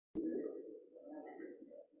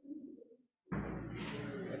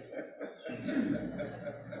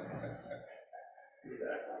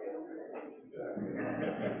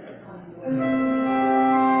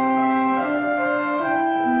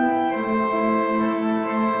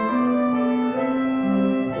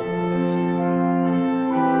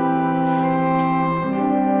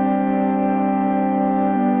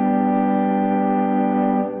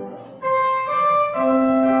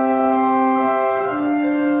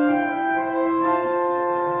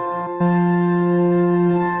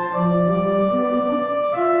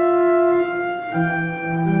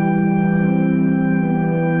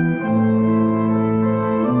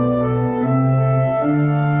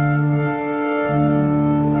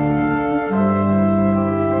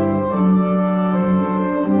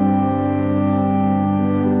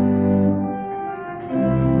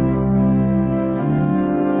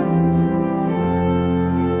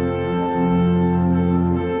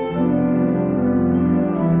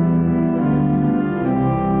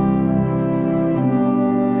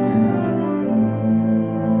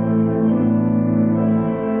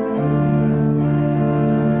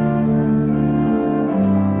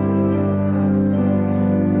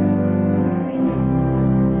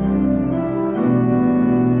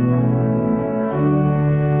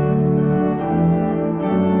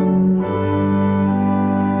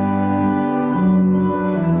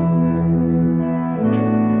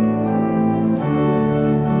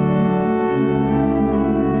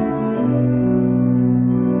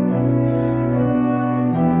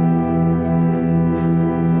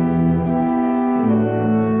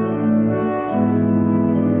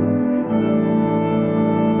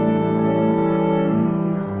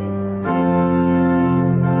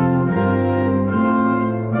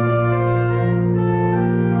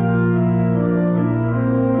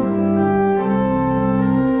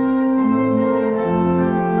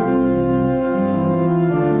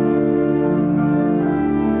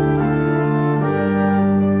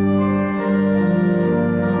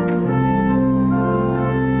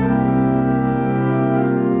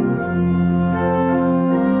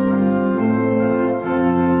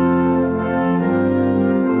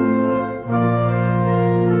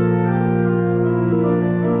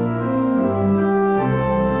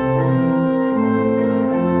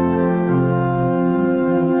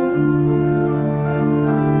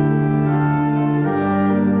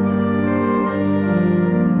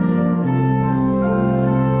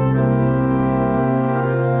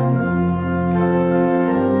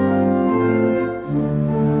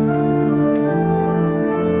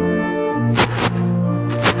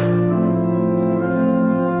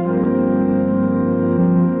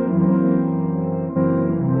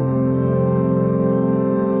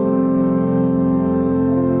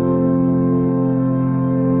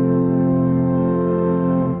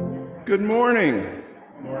Good morning.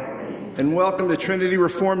 Good morning. And welcome to Trinity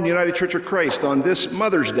Reformed United Church of Christ on this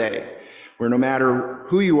Mother's Day, where no matter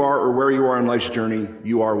who you are or where you are on life's journey,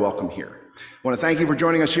 you are welcome here. I want to thank you for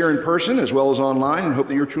joining us here in person as well as online, and hope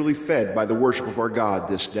that you're truly fed by the worship of our God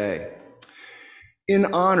this day.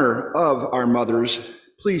 In honor of our mothers,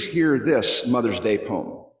 please hear this Mother's Day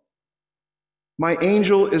poem. My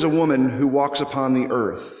angel is a woman who walks upon the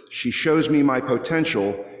earth. She shows me my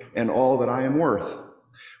potential and all that I am worth.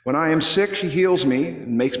 When I am sick, she heals me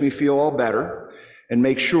and makes me feel all better and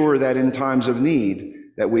makes sure that in times of need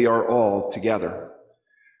that we are all together.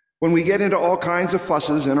 When we get into all kinds of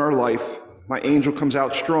fusses in our life, my angel comes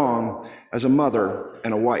out strong as a mother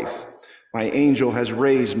and a wife. My angel has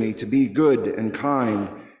raised me to be good and kind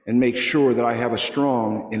and make sure that I have a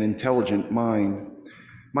strong and intelligent mind.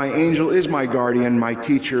 My angel is my guardian, my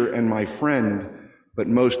teacher, and my friend, but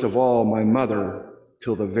most of all, my mother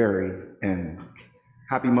till the very end.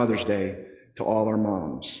 Happy Mother's Day to all our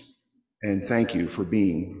moms, and thank you for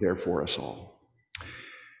being there for us all.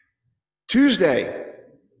 Tuesday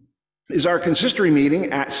is our consistory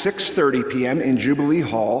meeting at 6:30 p.m. in Jubilee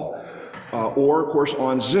Hall, or of course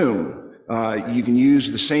on Zoom. You can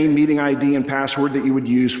use the same meeting ID and password that you would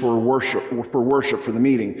use for worship for the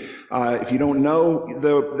meeting. If you don't know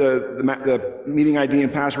the meeting ID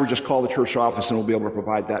and password, just call the church office and we'll be able to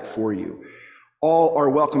provide that for you. All are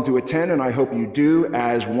welcome to attend, and I hope you do,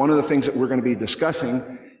 as one of the things that we're going to be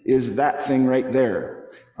discussing is that thing right there,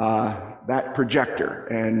 that projector,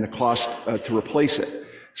 and the cost to replace it.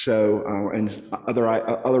 So, and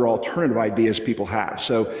other alternative ideas people have.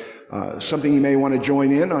 So, something you may want to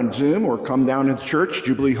join in on Zoom or come down to the church,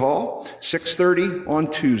 Jubilee Hall, 6:30 on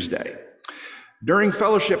Tuesday. During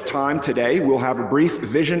fellowship time today, we'll have a brief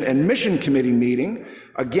Vision and Mission Committee meeting.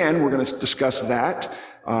 Again, we're going to discuss that.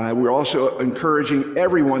 We're also encouraging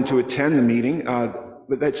everyone to attend the meeting.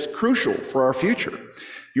 That's crucial for our future.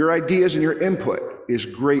 Your ideas and your input is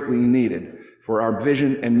greatly needed for our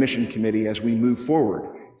Vision and Mission Committee as we move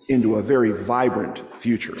forward into a very vibrant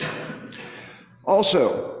future.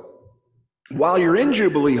 Also, while you're in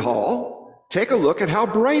Jubilee Hall, take a look at how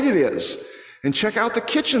bright it is and check out the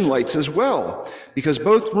kitchen lights as well, because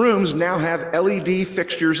both rooms now have LED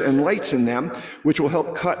fixtures and lights in them, which will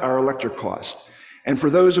help cut our electric cost. And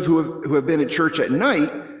for those of who have been at church at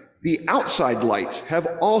night, the outside lights have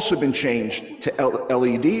also been changed to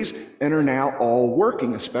LEDs and are now all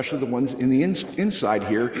working, especially the ones in the inside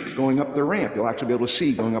here going up the ramp. You'll actually be able to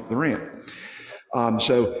see going up the ramp.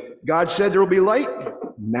 So God said there will be light.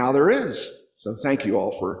 Now there is. So thank you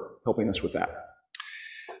all for helping us with that.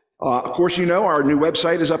 Of course, you know our new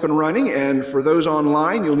website is up and running, and for those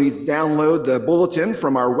online, you'll need to download the bulletin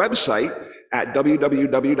from our website at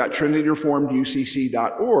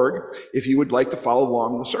www.trinityreformeducc.org if you would like to follow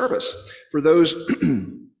along the service. For those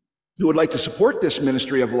who would like to support this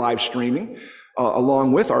ministry of live streaming,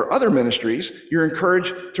 along with our other ministries, you're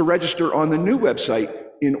encouraged to register on the new website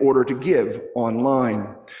in order to give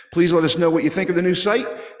online. Please let us know what you think of the new site,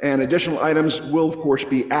 and additional items will, of course,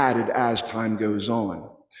 be added as time goes on.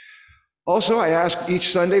 Also, I ask each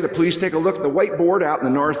Sunday to please take a look at the whiteboard out in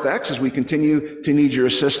the narthex as we continue to need your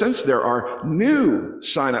assistance. There are new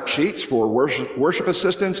sign-up sheets for worship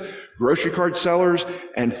assistants, grocery card sellers,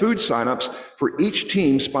 and food sign-ups for each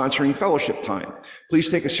team sponsoring fellowship time. Please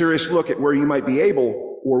take a serious look at where you might be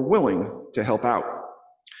able or willing to help out.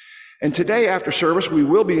 And today, after service, we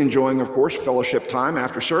will be enjoying, of course, fellowship time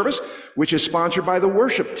after service, which is sponsored by the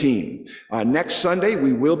worship team. Next Sunday,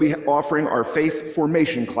 we will be offering our faith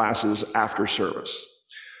formation classes after service.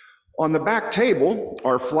 On the back table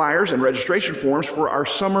are flyers and registration forms for our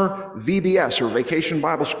summer VBS, or Vacation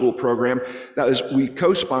Bible School program, that we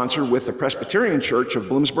co-sponsor with the Presbyterian Church of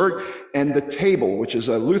Bloomsburg and The Table, which is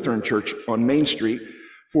a Lutheran church on Main Street,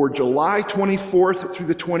 for July 24th through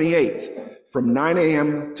the 28th. From 9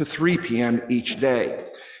 a.m. to 3 p.m. each day.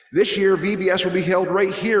 This year, VBS will be held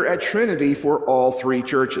right here at Trinity for all three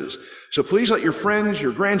churches. So please let your friends,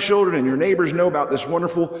 your grandchildren, and your neighbors know about this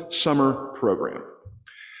wonderful summer program.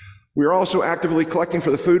 We are also actively collecting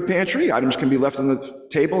for the food pantry. Items can be left on the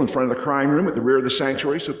table in front of the crying room at the rear of the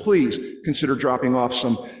sanctuary, so please consider dropping off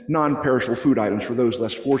some non-perishable food items for those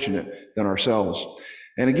less fortunate than ourselves.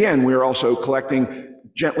 And again, we are also collecting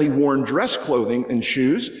gently worn dress clothing and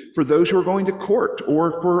shoes for those who are going to court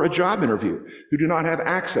or for a job interview who do not have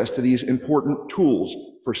access to these important tools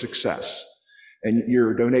for success. And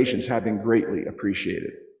your donations have been greatly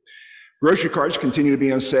appreciated. Grocery cards continue to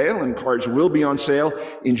be on sale, and cards will be on sale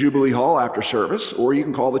in Jubilee Hall after service, or you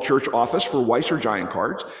can call the church office for Weiss or Giant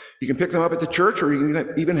cards. You can pick them up at the church, or you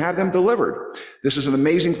can even have them delivered. This is an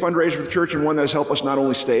amazing fundraiser for the church, and one that has helped us not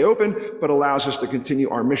only stay open, but allows us to continue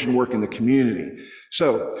our mission work in the community.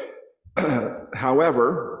 So,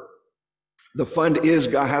 however, the fund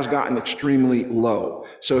has gotten extremely low.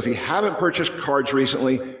 So if you haven't purchased cards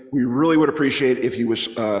recently, we really would appreciate if you was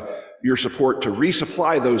your support to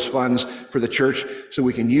resupply those funds for the church so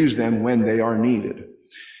we can use them when they are needed.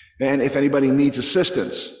 And if anybody needs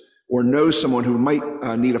assistance or knows someone who might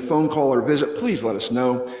need a phone call or visit, please let us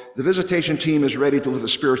know. The visitation team is ready to lift the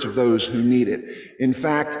spirits of those who need it. In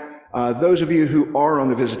fact, those of you who are on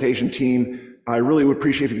the visitation team, I really would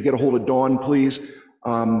appreciate if you could get a hold of Dawn, please.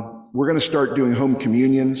 We're going to start doing home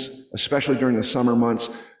communions, especially during the summer months.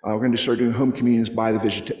 We're going to start doing home communions by the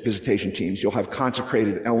visitation teams. You'll have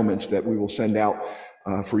consecrated elements that we will send out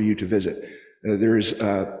for you to visit.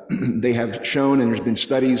 They have shown, and there's been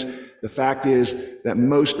studies, the fact is that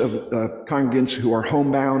most of congregants who are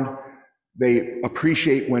homebound, they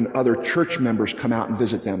appreciate when other church members come out and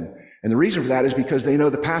visit them. And the reason for that is because they know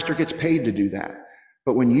the pastor gets paid to do that.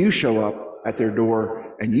 But when you show up at their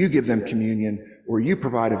door and you give them communion or you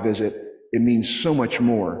provide a visit, it means so much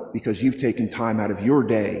more because you've taken time out of your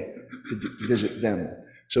day to visit them.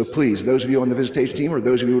 So please, those of you on the visitation team or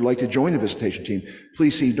those of you who would like to join the visitation team,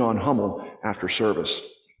 please see Dawn Hummel after service.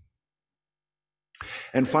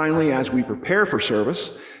 And finally, as we prepare for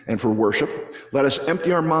service and for worship, let us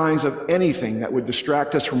empty our minds of anything that would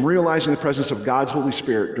distract us from realizing the presence of God's Holy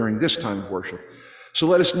Spirit during this time of worship. So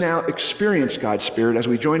let us now experience God's Spirit as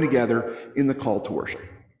we join together in the call to worship.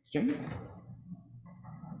 Okay?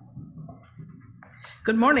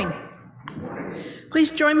 Good morning. Please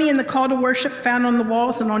join me in the call to worship found on the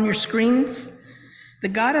walls and on your screens. The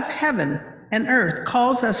God of heaven and earth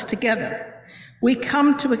calls us together. We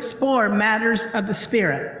come to explore matters of the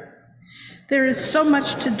Spirit. There is so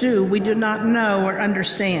much to do we do not know or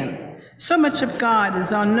understand. So much of God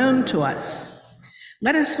is unknown to us.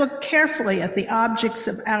 Let us look carefully at the objects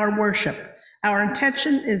of our worship. Our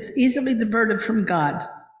intention is easily diverted from God.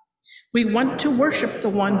 We want to worship the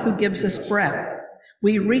one who gives us breath.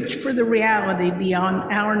 We reach for the reality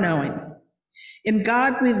beyond our knowing. In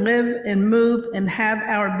God we live and move and have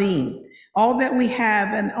our being. All that we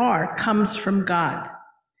have and are comes from God.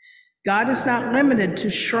 God is not limited to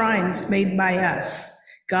shrines made by us.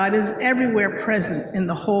 God is everywhere present in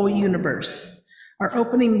the whole universe. Our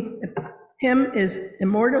opening hymn is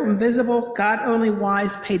Immortal, Invisible, God Only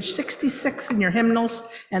Wise, page 66 in your hymnals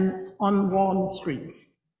and on the wall in the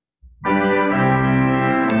screens.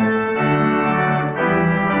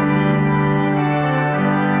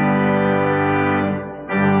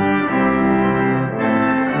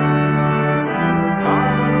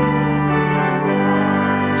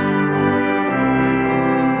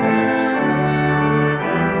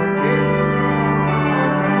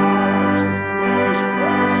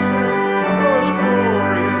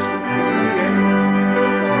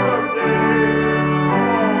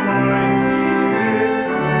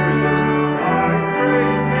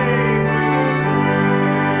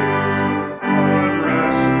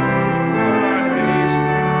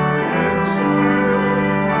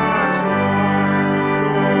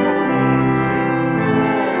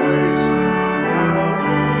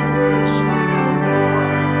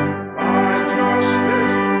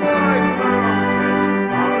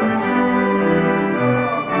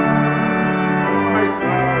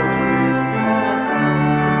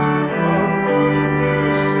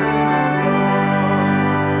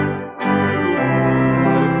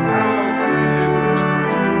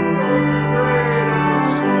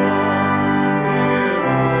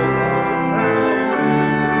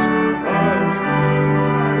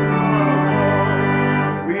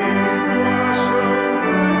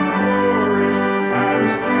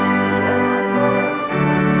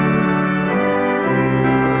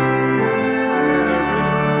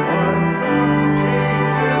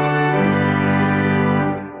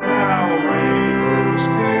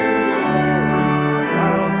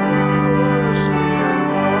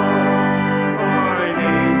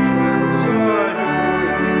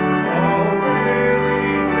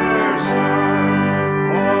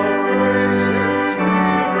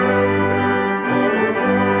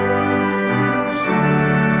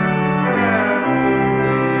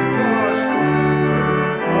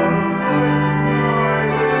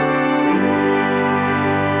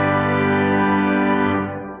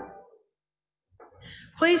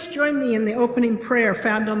 Please join me in the opening prayer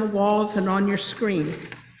found on the walls and on your screen.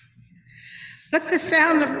 Let the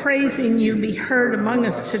sound of praising you be heard among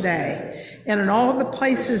us today and in all the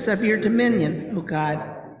places of your dominion, O God.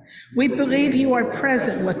 We believe you are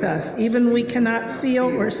present with us, even when we cannot feel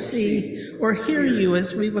or see or hear you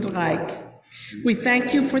as we would like. We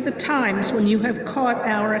thank you for the times when you have caught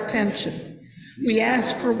our attention. We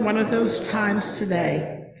ask for one of those times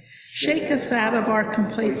today. Shake us out of our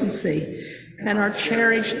complacency and our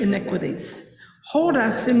cherished iniquities. Hold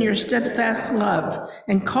us in your steadfast love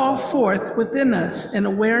and call forth within us an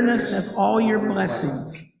awareness of all your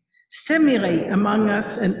blessings. Stimulate among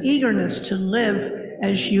us an eagerness to live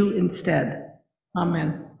as you instead.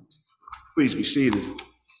 Amen. Please be seated.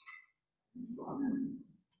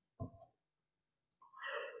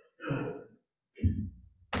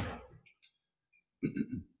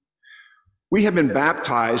 We have been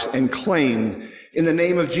baptized and claimed in the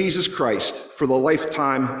name of Jesus Christ for the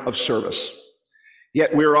lifetime of service.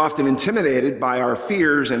 Yet we are often intimidated by our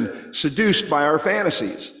fears and seduced by our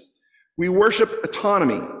fantasies. We worship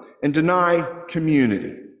autonomy and deny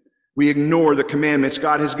community. We ignore the commandments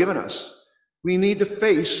God has given us. We need to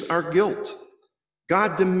face our guilt.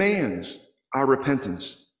 God demands our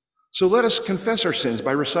repentance. So let us confess our sins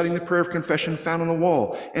by reciting the prayer of confession found on the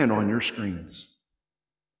wall and on your screens.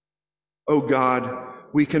 O God,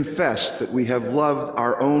 we confess that we have loved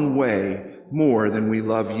our own way more than we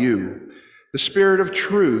love you. The Spirit of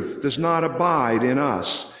truth does not abide in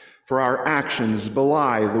us, for our actions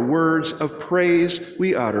belie the words of praise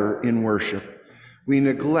we utter in worship. We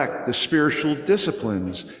neglect the spiritual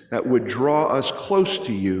disciplines that would draw us close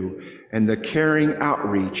to you and the caring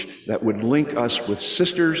outreach that would link us with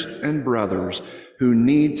sisters and brothers who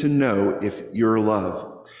need to know if your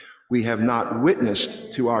love. We have not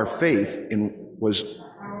witnessed to our faith was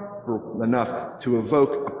enough to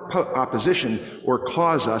evoke opposition or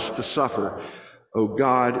cause us to suffer. Oh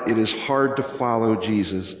God, it is hard to follow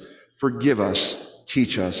Jesus. Forgive us,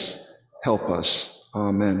 teach us, help us.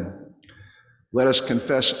 Amen. Let us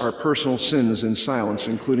confess our personal sins in silence,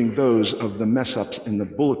 including those of the mess-ups in the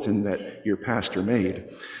bulletin that your pastor made.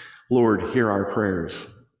 Lord, hear our prayers.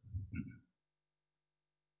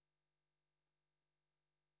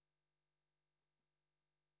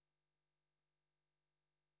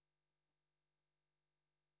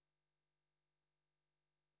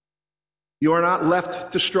 You are not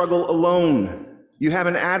left to struggle alone. You have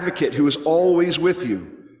an advocate who is always with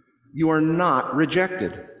you. You are not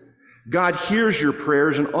rejected. God hears your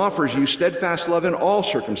prayers and offers you steadfast love in all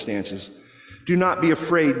circumstances. Do not be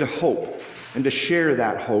afraid to hope and to share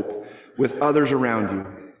that hope with others around you.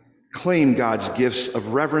 Claim God's gifts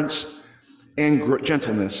of reverence and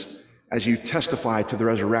gentleness as you testify to the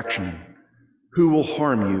resurrection. Who will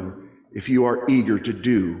harm you if you are eager to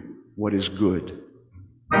do what is good?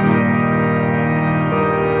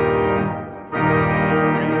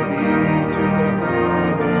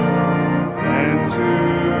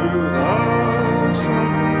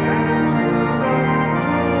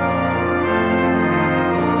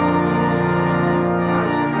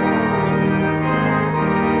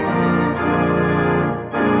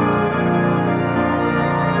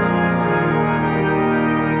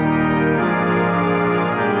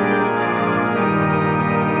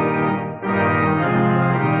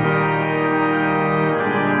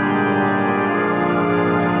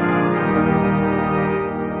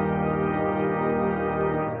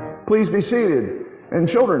 Please be seated. And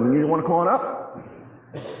children, you want to come on up?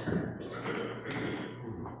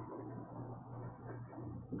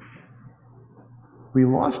 We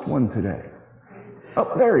lost one today.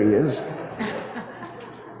 Oh, there he is.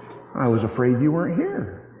 I was afraid you weren't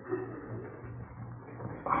here.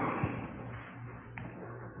 All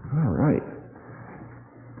right.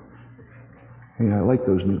 Yeah, I like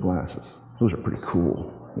those new glasses. Those are pretty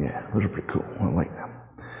cool. Yeah, those are pretty cool. I like them.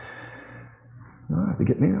 I'll have to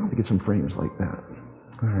get some frames like that.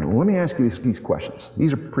 All right, well, let me ask you these questions.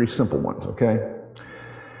 These are pretty simple ones, okay?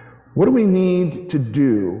 What do we need to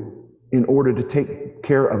do in order to take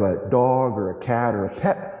care of a dog or a cat or a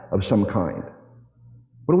pet of some kind?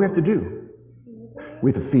 What do we have to do?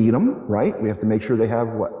 We have to feed them, right? We have to make sure they have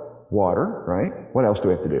what? Water, right? What else do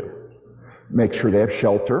we have to do? Make sure they have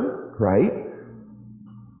shelter, right?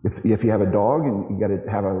 If you have a dog, and you got to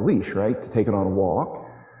have a leash, right, to take it on a walk.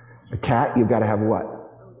 A cat, you've got to have what?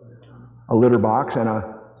 A litter box and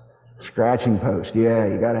a scratching post. Yeah,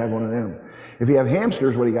 you got to have one of them. If you have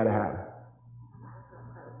hamsters, what do you got to have?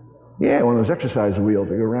 Yeah, one of those exercise wheels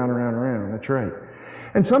that go round and round and round. That's right.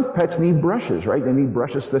 And some pets need brushes, right? They need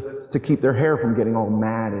brushes to keep their hair from getting all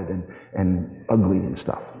matted and ugly and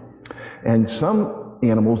stuff. And some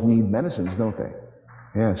animals need medicines, don't they?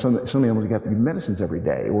 Yeah, some animals have to give medicines every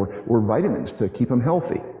day or vitamins to keep them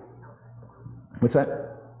healthy. What's that?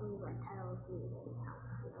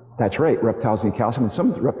 That's right, reptiles need calcium, and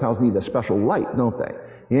some reptiles need a special light, don't they?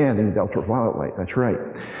 Yeah, they need ultraviolet light, that's right.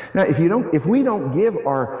 Now, if we don't give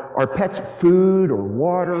our pets food or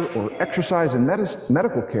water or exercise and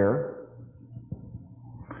medical care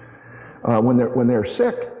when they're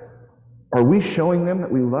sick, are we showing them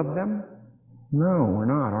that we love them? No, we're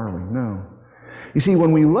not, are we? No. You see,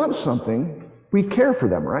 when we love something, we care for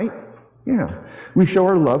them, right? Yeah. We show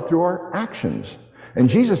our love through our actions. And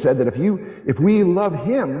Jesus said that if we love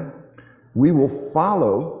him, we will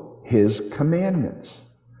follow his commandments.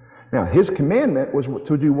 Now, his commandment was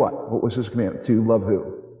to do what? What was his commandment? To love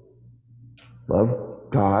who? Love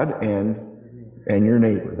God and your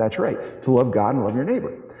neighbor. That's right. To love God and love your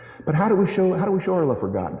neighbor. But how do we show our love for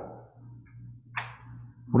God?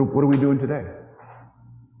 What are we doing today?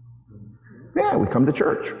 Yeah, we come to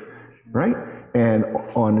church, right? And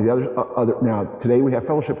on the other now today we have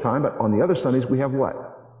fellowship time, but on the other Sundays we have what?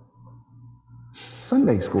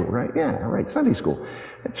 Sunday school, right? Yeah, right, Sunday school.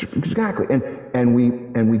 That's exactly. And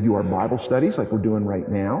we do our Bible studies like we're doing right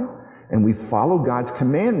now, and we follow God's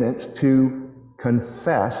commandments to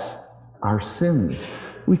confess our sins.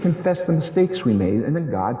 We confess the mistakes we made, and then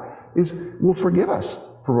God will forgive us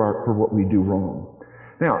for what we do wrong.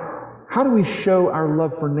 Now, how do we show our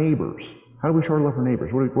love for neighbors? How do we show our love for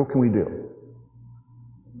neighbors? What can we do?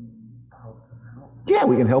 Yeah,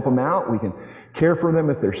 we can help them out. We can care for them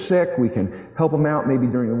if they're sick. We can help them out maybe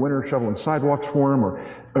during the winter, shoveling sidewalks for them,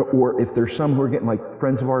 or if there's some who are getting, like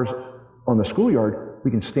friends of ours on the schoolyard,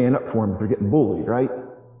 we can stand up for them if they're getting bullied, right?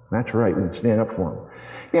 That's right, we can stand up for them.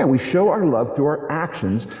 Yeah, we show our love through our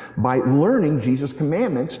actions by learning Jesus'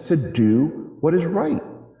 commandments to do what is right.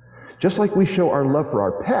 Just like we show our love for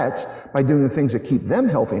our pets by doing the things that keep them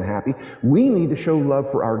healthy and happy, we need to show love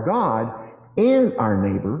for our God and our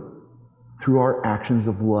neighbor through our actions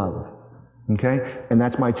of love. Okay? And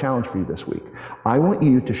that's my challenge for you this week. I want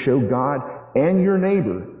you to show God and your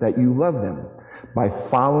neighbor that you love them by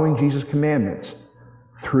following Jesus' commandments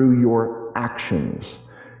through your actions.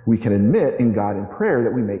 We can admit in God in prayer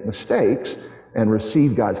that we make mistakes and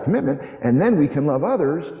receive God's commitment, and then we can love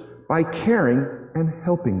others by caring and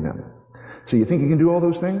helping them. So you think you can do all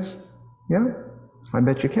those things? Yeah? I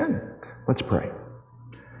bet you can. Let's pray.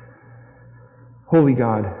 Holy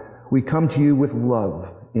God, we come to you with love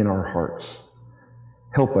in our hearts.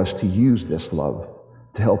 Help us to use this love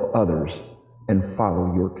to help others and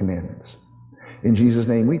follow your commandments. In Jesus'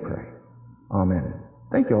 name we pray. Amen.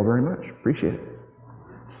 Thank you all very much. Appreciate it.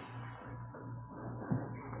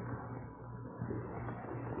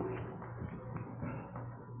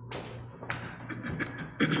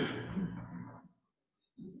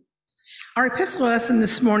 Our epistle lesson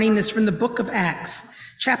this morning is from the book of Acts,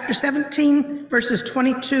 chapter 17, verses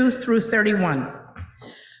 22 through 31.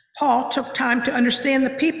 Paul took time to understand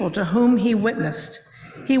the people to whom he witnessed.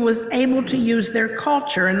 He was able to use their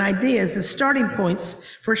culture and ideas as starting points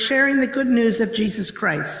for sharing the good news of Jesus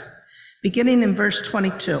Christ, beginning in verse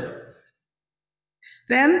 22.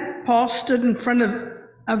 Then Paul stood in front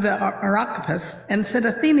of the Areopagus and said,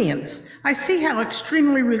 "Athenians, I see how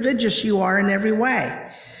extremely religious you are in every way.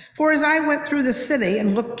 For as I went through the city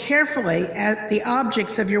and looked carefully at the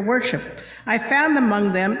objects of your worship, I found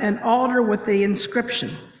among them an altar with the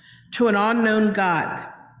inscription, 'To an unknown God.'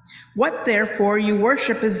 What therefore you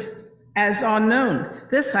worship is as unknown,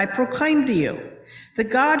 this I proclaim to you. The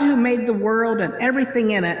God who made the world and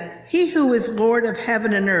everything in it, he who is Lord of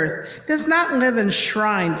heaven and earth, does not live in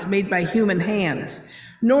shrines made by human hands,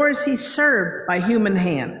 nor is he served by human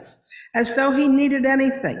hands, as though he needed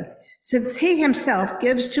anything, since he himself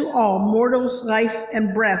gives to all mortals life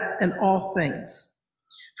and breath and all things.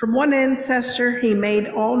 From one ancestor he made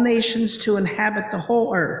all nations to inhabit the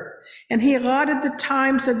whole earth, and he allotted the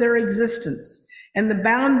times of their existence and the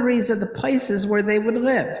boundaries of the places where they would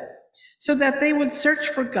live, so that they would search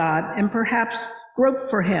for God and perhaps grope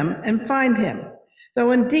for him and find him, though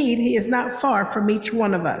indeed he is not far from each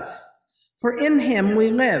one of us. For in him we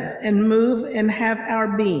live and move and have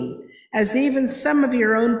our being, as even some of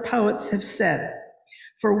your own poets have said,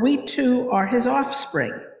 for we too are his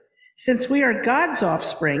offspring. Since we are God's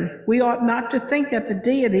offspring, we ought not to think that the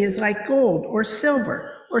deity is like gold or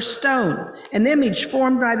silver or stone, an image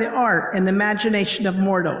formed by the art and imagination of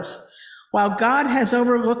mortals. While God has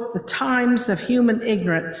overlooked the times of human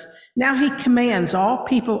ignorance, now he commands all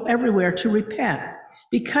people everywhere to repent,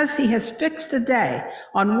 because he has fixed a day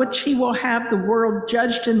on which he will have the world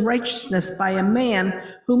judged in righteousness by a man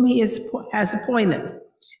whom he has appointed.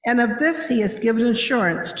 And of this he has given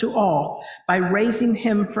assurance to all by raising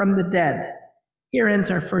him from the dead." Here ends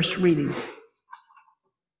our first reading.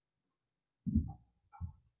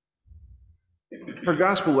 Our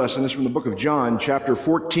gospel lesson is from the book of John, chapter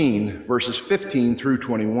 14, verses 15 through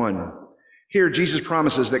 21. Here, Jesus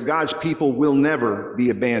promises that God's people will never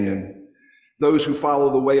be abandoned. Those who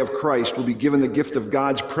follow the way of Christ will be given the gift of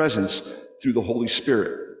God's presence through the Holy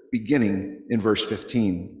Spirit, beginning in verse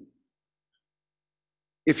 15.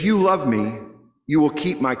 If you love me, you will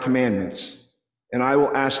keep my commandments, and I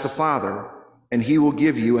will ask the Father, and he will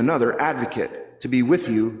give you another advocate to be with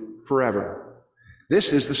you forever.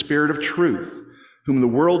 This is the Spirit of truth, whom the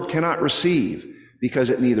world cannot receive,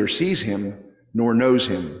 because it neither sees him nor knows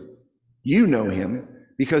him. You know him,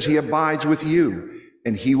 because he abides with you,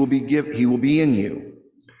 and he will be in you.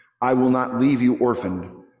 I will not leave you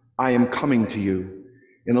orphaned. I am coming to you.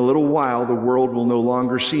 In a little while the world will no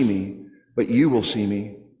longer see me, but you will see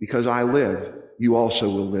me. Because I live, you also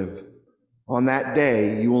will live. On that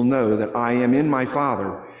day you will know that I am in my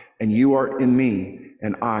Father, and you are in me,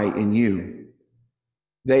 and I in you.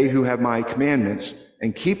 They who have my commandments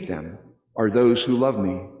and keep them are those who love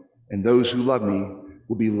me, and those who love me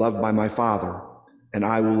will be loved by my Father, and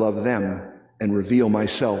I will love them and reveal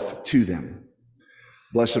myself to them.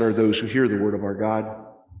 Blessed are those who hear the word of our God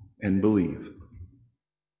and believe.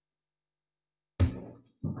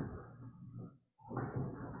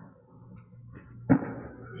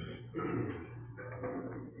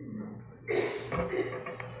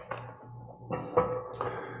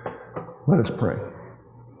 Let us pray.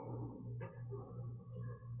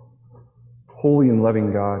 Holy and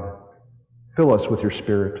loving God, fill us with your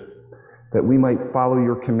Spirit, that we might follow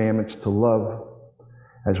your commandments to love,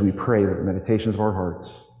 as we pray that the meditations of our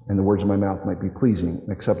hearts and the words of my mouth might be pleasing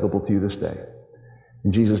and acceptable to you this day.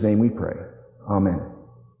 In Jesus' name we pray. Amen.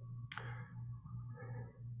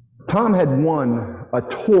 Tom had won a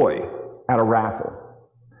toy at a raffle.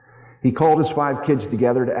 He called his 5 kids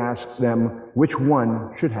together to ask them which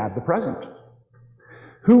one should have the present.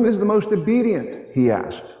 Who is the most obedient? He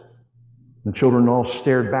asked. The children all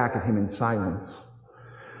stared back at him in silence.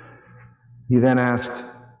 He then asked,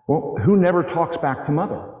 well, who never talks back to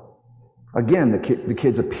mother? Again, the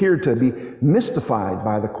kids appeared to be mystified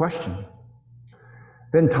by the question.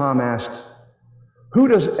 Then Tom asked, who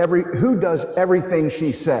does everything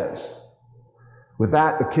she says? With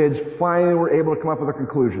that, the kids finally were able to come up with a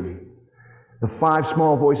conclusion. The 5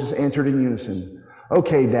 small voices answered in unison,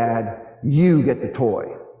 okay, Dad, you get the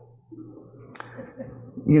toy.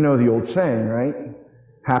 You know the old saying, right?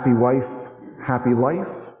 Happy wife, happy life.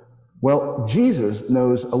 Well, Jesus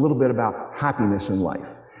knows a little bit about happiness in life.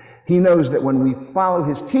 He knows that when we follow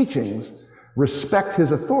his teachings, respect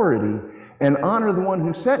his authority, and honor the one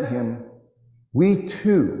who sent him, we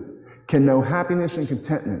too can know happiness and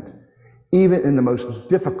contentment, even in the most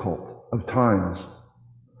difficult of times.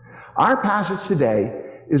 Our passage today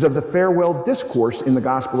is of the farewell discourse in the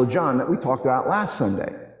Gospel of John that we talked about last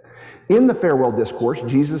Sunday. In the farewell discourse,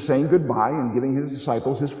 Jesus is saying goodbye and giving his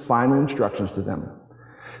disciples his final instructions to them.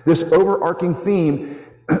 This overarching theme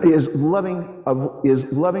is loving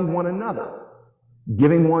one another,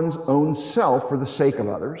 giving one's own self for the sake of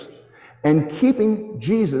others, and keeping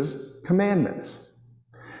Jesus' commandments.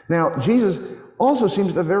 Now, Jesus also seems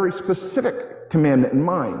to have a very specific commandment in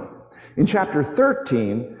mind. In chapter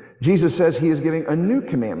 13, Jesus says he is giving a new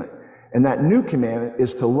commandment, and that new commandment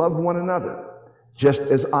is to love one another. Just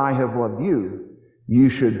as I have loved you, you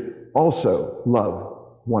should also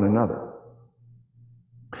love one another.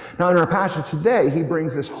 Now, in our passage today, he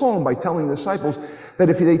brings this home by telling the disciples that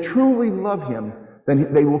if they truly love him,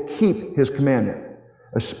 then they will keep his commandment,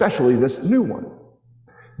 especially this new one.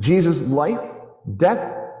 Jesus' life,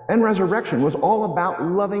 death, and resurrection was all about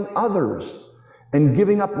loving others and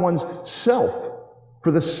giving up one's self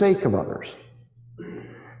for the sake of others.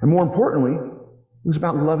 And more importantly, it was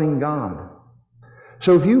about loving God.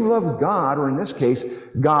 So if you love God, or in this case,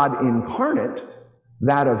 God incarnate,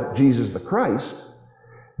 that of Jesus the Christ,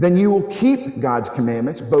 then you will keep God's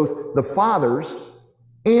commandments, both the Father's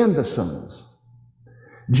and the Son's.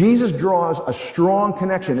 Jesus draws a strong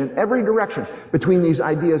connection in every direction between these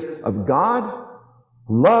ideas of God,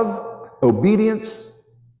 love, obedience,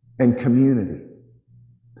 and community.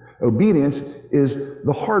 Obedience is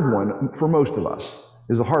the hard one for most of us,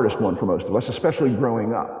 is the hardest one for most of us, especially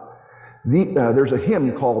growing up. There's a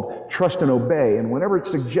hymn called Trust and Obey, and whenever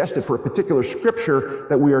it's suggested for a particular scripture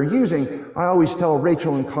that we are using, I always tell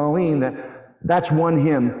Rachel and Colleen that that's one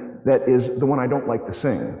hymn that is the one I don't like to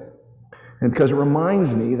sing. And because it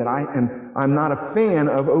reminds me that I'm not a fan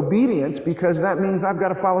of obedience, because that means I've got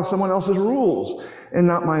to follow someone else's rules and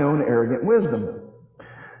not my own arrogant wisdom.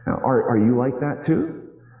 Now, are you like that too?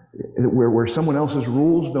 Where someone else's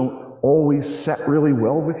rules don't always set really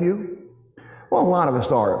well with you? Well, a lot of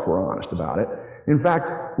us are, if we're honest about it. In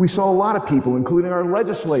fact, we saw a lot of people, including our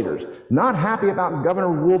legislators, not happy about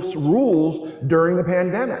Governor Wolf's rules during the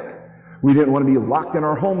pandemic. We didn't want to be locked in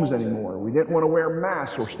our homes anymore. We didn't want to wear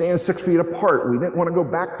masks or stand 6 feet apart. We didn't want to go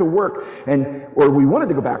back to work, or we wanted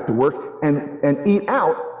to go back to work and eat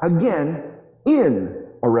out again in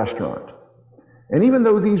a restaurant. And even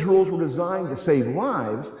though these rules were designed to save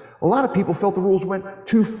lives, a lot of people felt the rules went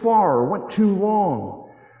too far or went too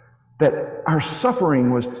long, that our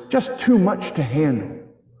suffering was just too much to handle.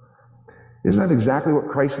 Isn't that exactly what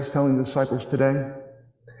Christ is telling the disciples today?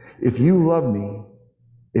 If you love me,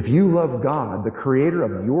 if you love God, the creator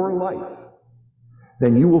of your life,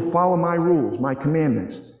 then you will follow my rules, my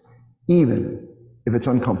commandments, even if it's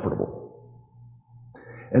uncomfortable.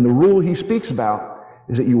 And the rule he speaks about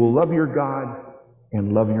is that you will love your God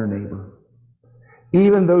and love your neighbor.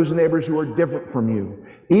 Even those neighbors who are different from you.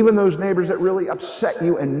 Even those neighbors that really upset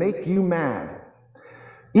you and make you mad.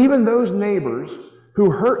 Even those neighbors who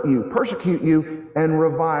hurt you, persecute you, and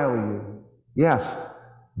revile you. Yes,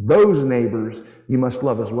 those neighbors you must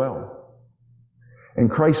love as well. And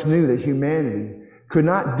Christ knew that humanity could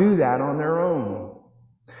not do that on their own.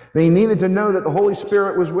 They needed to know that the Holy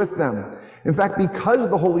Spirit was with them. In fact, because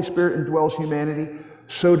the Holy Spirit indwells humanity,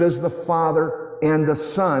 so does the Father and the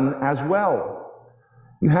Son as well.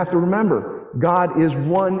 You have to remember, God is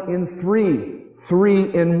one in three,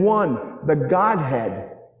 three in one. The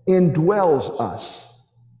Godhead indwells us,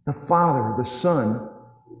 the Father, the Son,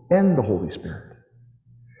 and the Holy Spirit.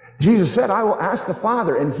 Jesus said, I will ask the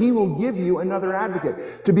Father, and he will give you another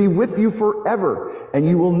advocate to be with you forever. And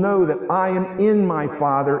you will know that I am in my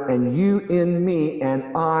Father, and you in me,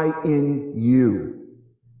 and I in you.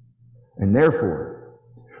 And therefore,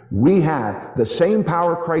 we have the same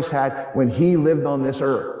power Christ had when he lived on this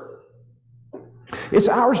earth. It's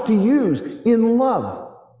ours to use in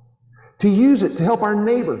love, to use it to help our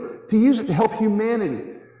neighbor, to use it to help humanity,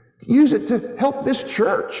 to use it to help this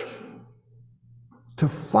church, to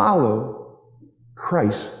follow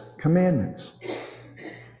Christ's commandments.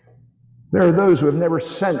 There are those who have never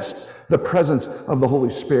sensed the presence of the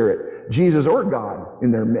Holy Spirit, Jesus or God,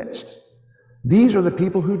 in their midst. These are the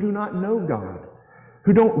people who do not know God,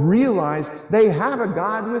 who don't realize they have a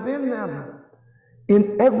God within them,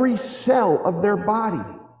 in every cell of their body.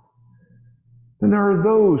 And there are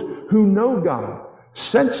those who know God,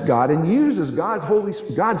 sense God, and uses God's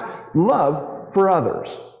love for others,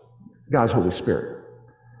 God's Holy Spirit.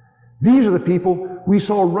 These are the people we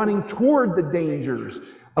saw running toward the dangers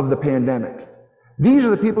of the pandemic. These are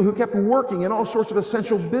the people who kept working in all sorts of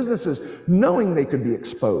essential businesses, knowing they could be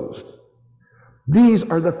exposed. These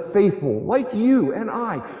are the faithful, like you and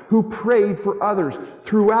I, who prayed for others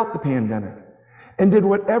throughout the pandemic and did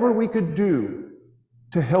whatever we could do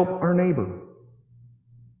to help our neighbor.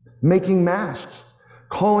 Making masks,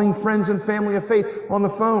 calling friends and family of faith on the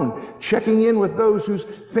phone, checking in with those whose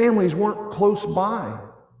families weren't close by.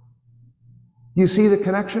 You see the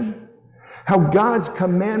connection? How God's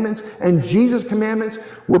commandments and Jesus' commandments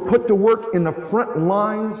were put to work in the front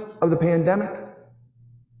lines of the pandemic?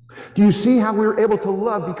 Do you see how we were able to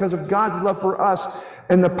love because of God's love for us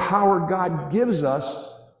and the power God gives us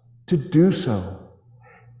to do so,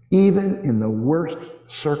 even in the worst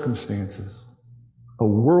circumstances? A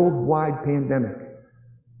worldwide pandemic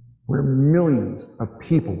where millions of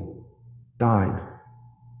people died.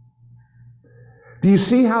 Do you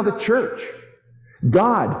see how the church,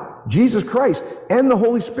 God, Jesus Christ, and the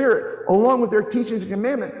Holy Spirit, along with their teachings and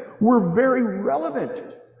commandment, were very relevant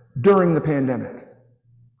during the pandemic?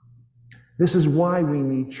 This is why we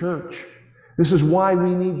need church. This is why we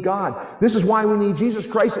need God. This is why we need Jesus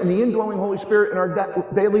Christ and the indwelling Holy Spirit in our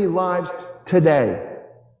daily lives today.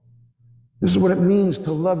 This is what it means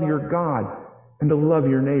to love your God and to love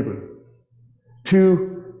your neighbor.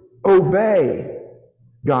 To obey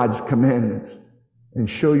God's commandments and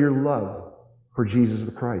show your love for Jesus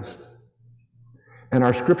the Christ. And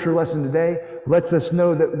our scripture lesson today lets us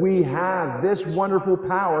know that we have this wonderful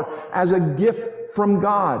power as a gift from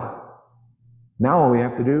God. Now all we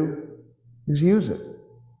have to do is use it.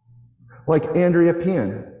 Like Andrea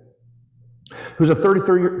Pian, who's a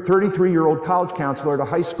 33-year-old college counselor at a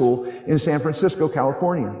high school in San Francisco,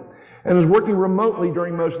 California, and was working remotely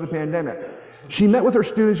during most of the pandemic. She met with her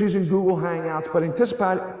students using Google Hangouts, but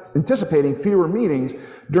anticipating fewer meetings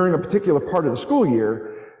during a particular part of the school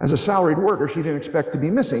year. As a salaried worker, she didn't expect to be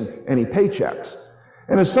missing any paychecks.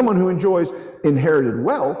 And as someone who enjoys inherited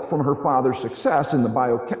wealth from her father's success in the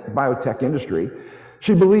biotech industry,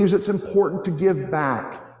 she believes it's important to give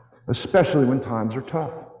back, especially when times are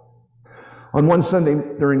tough. On one Sunday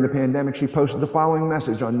during the pandemic, she posted the following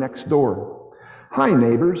message on Nextdoor. Hi,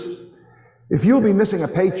 neighbors. If you'll be missing a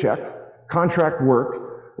paycheck, contract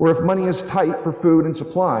work, or if money is tight for food and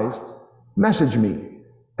supplies, message me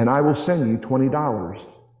and I will send you $20.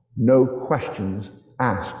 No questions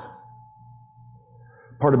asked.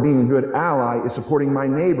 Part of being a good ally is supporting my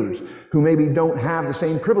neighbors who maybe don't have the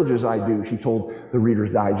same privileges I do, she told the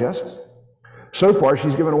Reader's Digest. So far,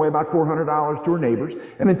 she's given away about $400 to her neighbors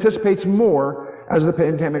and anticipates more as the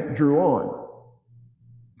pandemic drew on.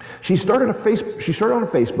 She started on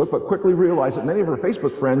Facebook, but quickly realized that many of her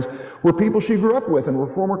Facebook friends were people she grew up with and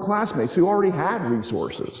were former classmates who already had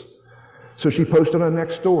resources. So she posted on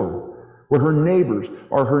Nextdoor, where her neighbors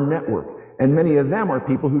are her network, and many of them are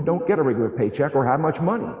people who don't get a regular paycheck or have much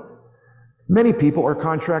money. Many people are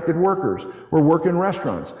contracted workers or work in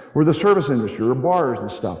restaurants or the service industry or bars and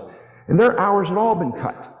stuff, and their hours had all been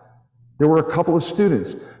cut. There were a couple of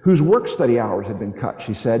students whose work-study hours had been cut,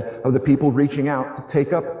 she said, of the people reaching out to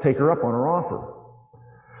take her up on her offer.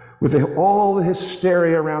 With all the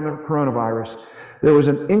hysteria around the coronavirus, there was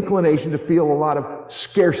an inclination to feel a lot of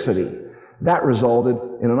scarcity. That resulted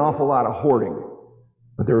in an awful lot of hoarding.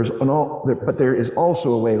 But there is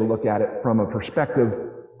also a way to look at it from a perspective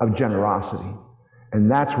of generosity. And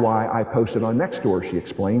that's why I posted on Nextdoor, she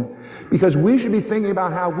explained, because we should be thinking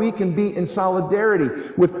about how we can be in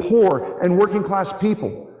solidarity with poor and working class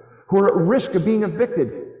people who are at risk of being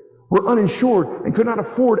evicted, who are uninsured and could not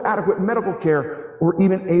afford adequate medical care or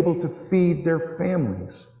even able to feed their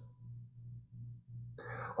families.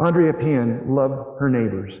 Andrea Pan loved her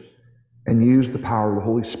neighbors and used the power of the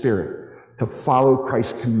Holy Spirit to follow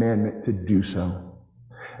Christ's commandment to do so.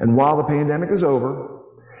 And while the pandemic is over,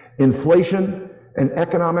 inflation and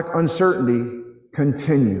economic uncertainty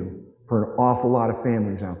continue for an awful lot of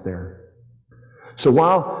families out there. So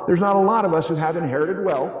while there's not a lot of us who have inherited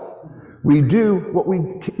wealth, we do what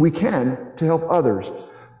we can to help others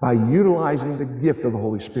by utilizing the gift of the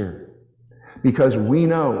Holy Spirit. Because we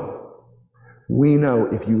know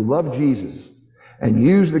if you love Jesus and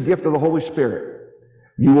use the gift of the Holy Spirit,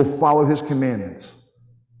 you will follow his commandments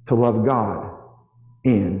to love God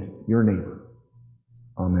and your neighbor.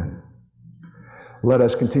 Amen. Let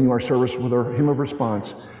us continue our service with our hymn of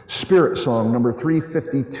response, Spirit Song number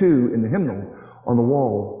 352 in the hymnal on the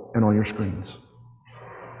wall and on your screens.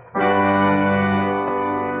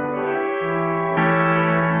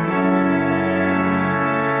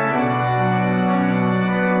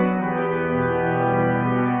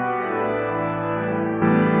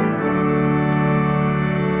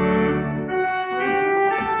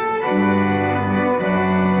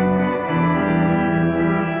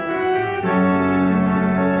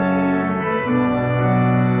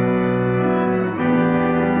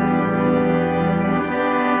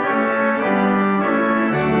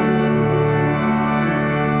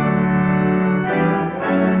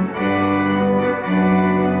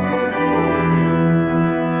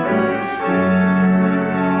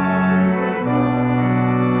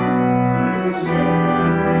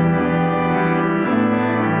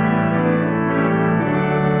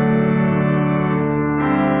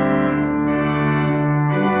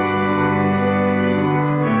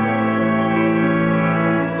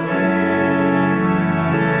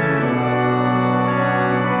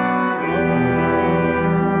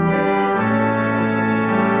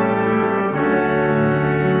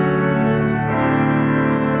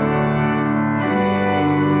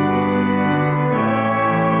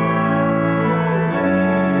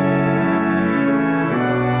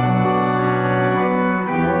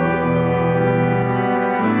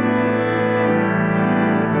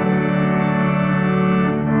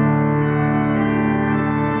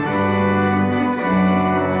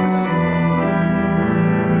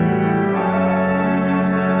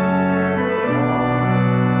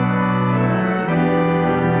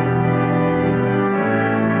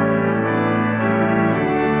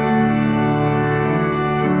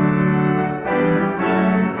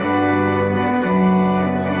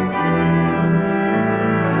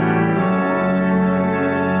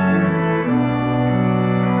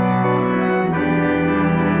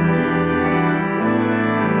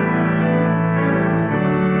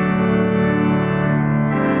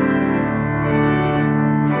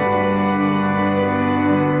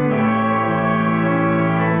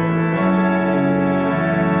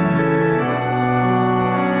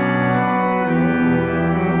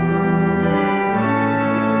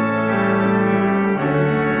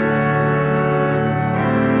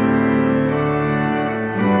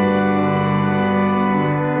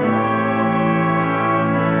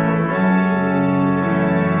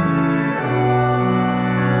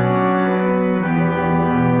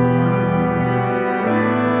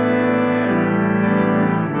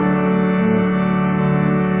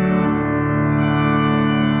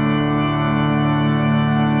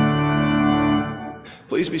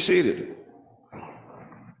 be seated.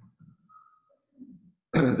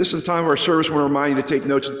 This is the time of our service when we remind you to take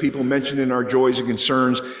notes of the people mentioned in our joys and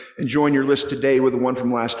concerns and join your list today with the one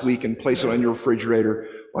from last week and place it on your refrigerator,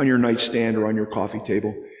 on your nightstand, or on your coffee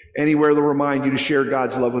table. Anywhere they'll remind you to share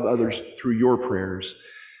God's love with others through your prayers.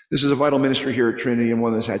 This is a vital ministry here at Trinity and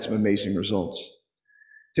one that's had some amazing results.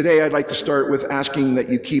 Today, I'd like to start with asking that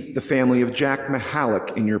you keep the family of Jack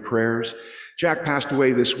Mihalik in your prayers. Jack passed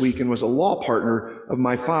away this week and was a law partner of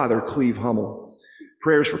my father, Cleve Hummel.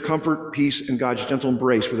 Prayers for comfort, peace, and God's gentle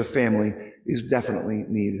embrace for the family is definitely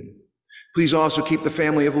needed. Please also keep the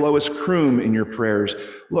family of Lois Kroom in your prayers.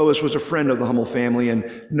 Lois was a friend of the Hummel family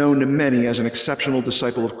and known to many as an exceptional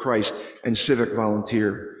disciple of Christ and civic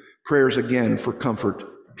volunteer. Prayers again for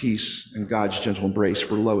comfort, peace, and God's gentle embrace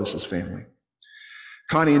for Lois's family.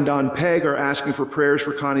 Connie and Don Pegg are asking for prayers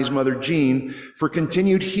for Connie's mother, Jean, for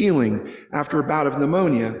continued healing after a bout of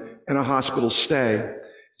pneumonia and a hospital stay.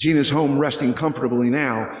 Jean is home resting comfortably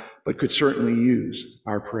now, but could certainly use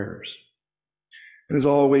our prayers. And as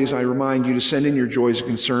always, I remind you to send in your joys and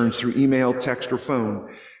concerns through email, text, or phone,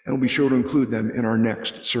 and we'll be sure to include them in our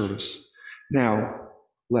next service. Now,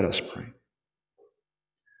 let us pray.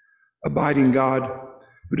 Abiding God,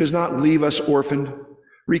 who does not leave us orphaned,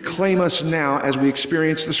 reclaim us now as we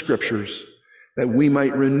experience the Scriptures, that we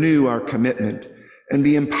might renew our commitment and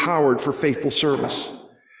be empowered for faithful service.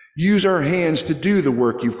 Use our hands to do the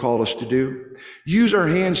work you've called us to do. Use our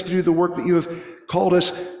hands to do the work that you have called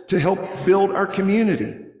us to help build our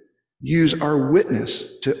community. Use our witness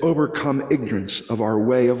to overcome ignorance of our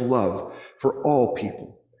way of love for all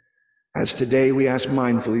people. As today we ask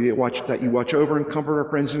mindfully that you watch over and comfort our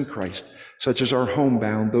friends in Christ, such as our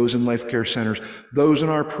homebound, those in life care centers, those in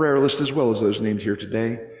our prayer list, as well as those named here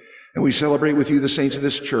today. And we celebrate with you the saints of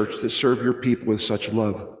this church that serve your people with such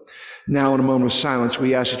love. Now, in a moment of silence,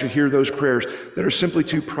 we ask that you hear those prayers that are simply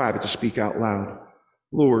too private to speak out loud.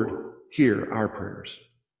 Lord, hear our prayers.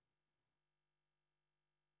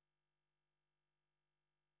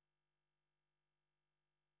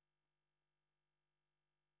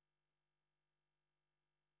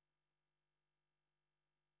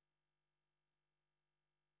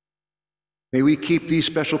 May we keep these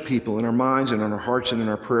special people in our minds and on our hearts and in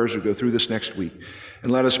our prayers as we go through this next week.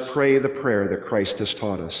 And let us pray the prayer that Christ has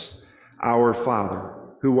taught us. Our Father,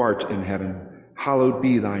 who art in heaven, hallowed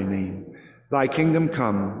be thy name. Thy kingdom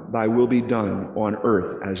come, thy will be done on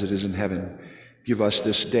earth as it is in heaven. Give us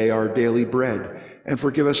this day our daily bread, and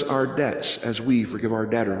forgive us our debts as we forgive our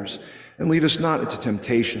debtors. And lead us not into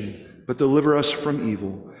temptation, but deliver us from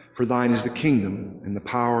evil. For thine is the kingdom, and the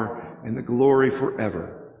power, and the glory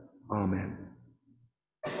forever. Amen.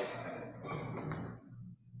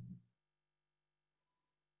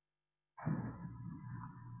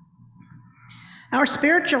 Our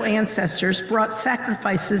spiritual ancestors brought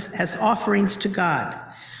sacrifices as offerings to God.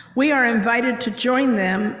 We are invited to join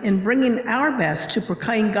them in bringing our best to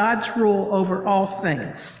proclaim God's rule over all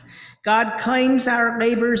things. God claims our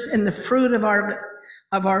labors and the fruit of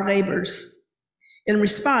our labors. In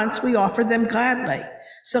response, we offer them gladly.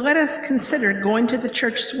 So let us consider going to the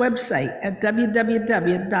church's website at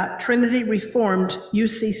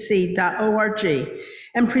www.trinityreformeducc.org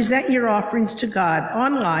and present your offerings to God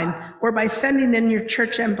online or by sending in your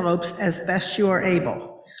church envelopes as best you are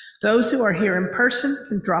able. Those who are here in person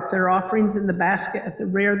can drop their offerings in the basket at the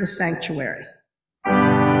rear of the sanctuary.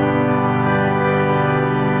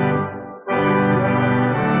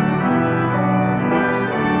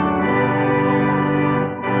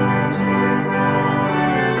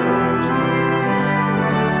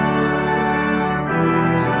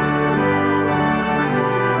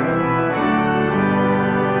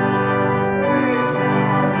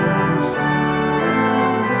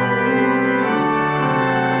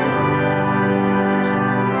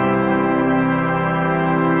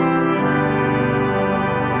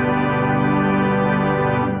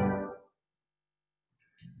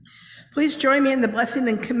 Please join me in the blessing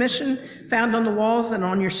and commission found on the walls and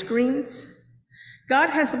on your screens.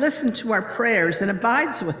 God has listened to our prayers and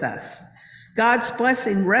abides with us. God's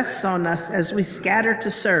blessing rests on us as we scatter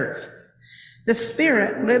to serve. The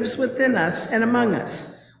Spirit lives within us and among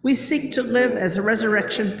us. We seek to live as a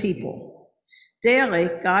resurrection people. Daily,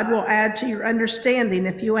 God will add to your understanding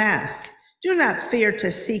if you ask. Do not fear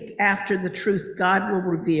to seek after the truth God will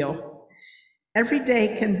reveal. Every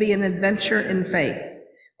day can be an adventure in faith.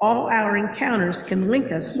 All our encounters can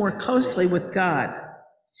link us more closely with God.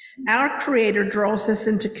 Our Creator draws us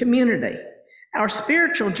into community. Our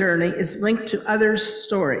spiritual journey is linked to others'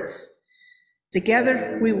 stories.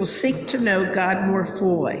 Together, we will seek to know God more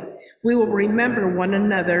fully. We will remember one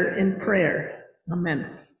another in prayer. Amen.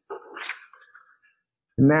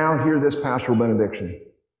 And now hear this pastoral benediction.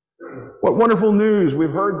 What wonderful news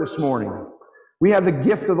we've heard this morning. We have the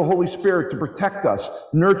gift of the Holy Spirit to protect us,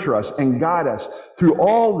 nurture us, and guide us through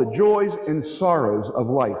all the joys and sorrows of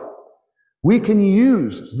life. We can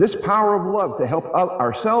use this power of love to help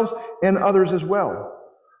ourselves and others as well.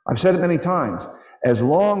 I've said it many times. As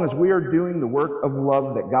long as we are doing the work of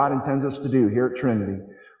love that God intends us to do here at Trinity,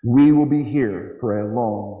 we will be here for a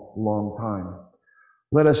long, long time.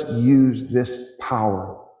 Let us use this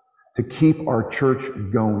power to keep our church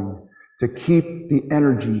going, to keep the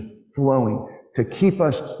energy flowing, to keep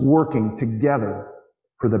us working together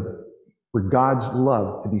for God's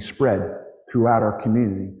love to be spread throughout our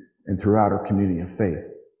community and throughout our community of faith.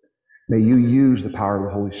 May you use the power of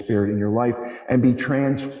the Holy Spirit in your life and be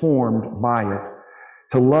transformed by it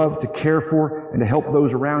to love, to care for, and to help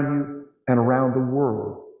those around you and around the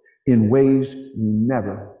world in ways you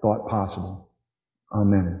never thought possible.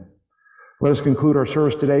 Amen. Let us conclude our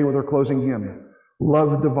service today with our closing hymn,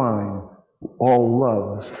 Love Divine, All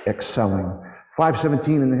Loves Excelling.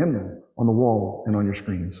 517 in the hymnal on the wall and on your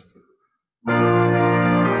screens.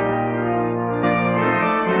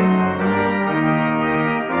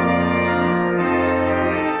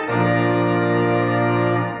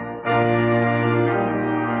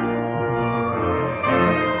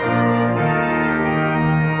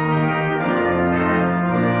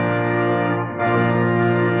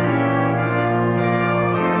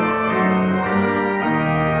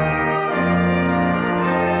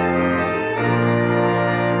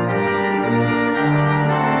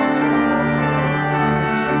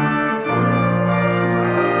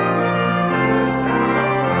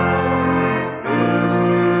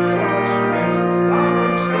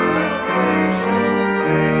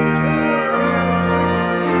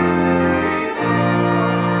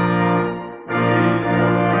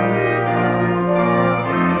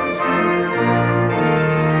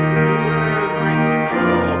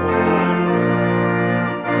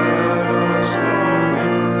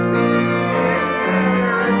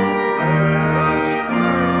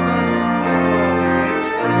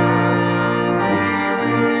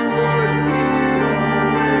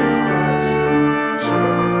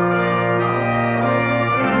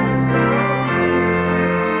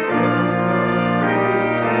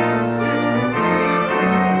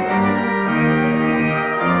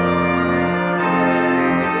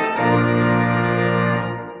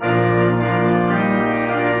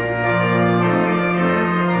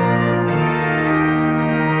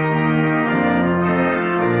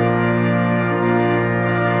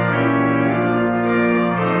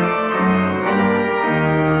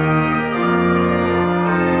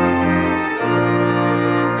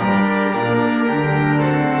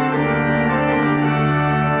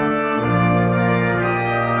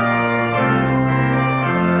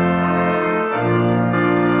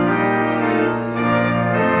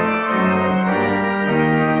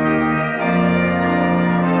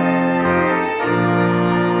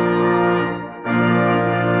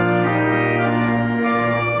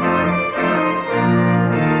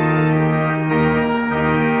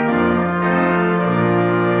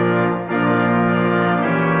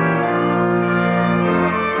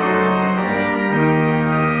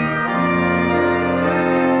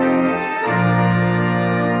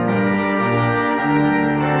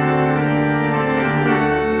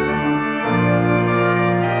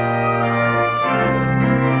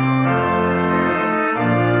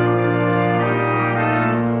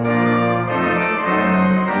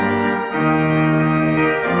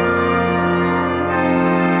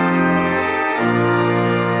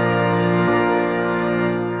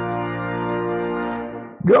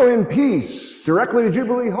 Go in peace directly to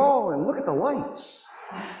Jubilee Hall and look at the lights.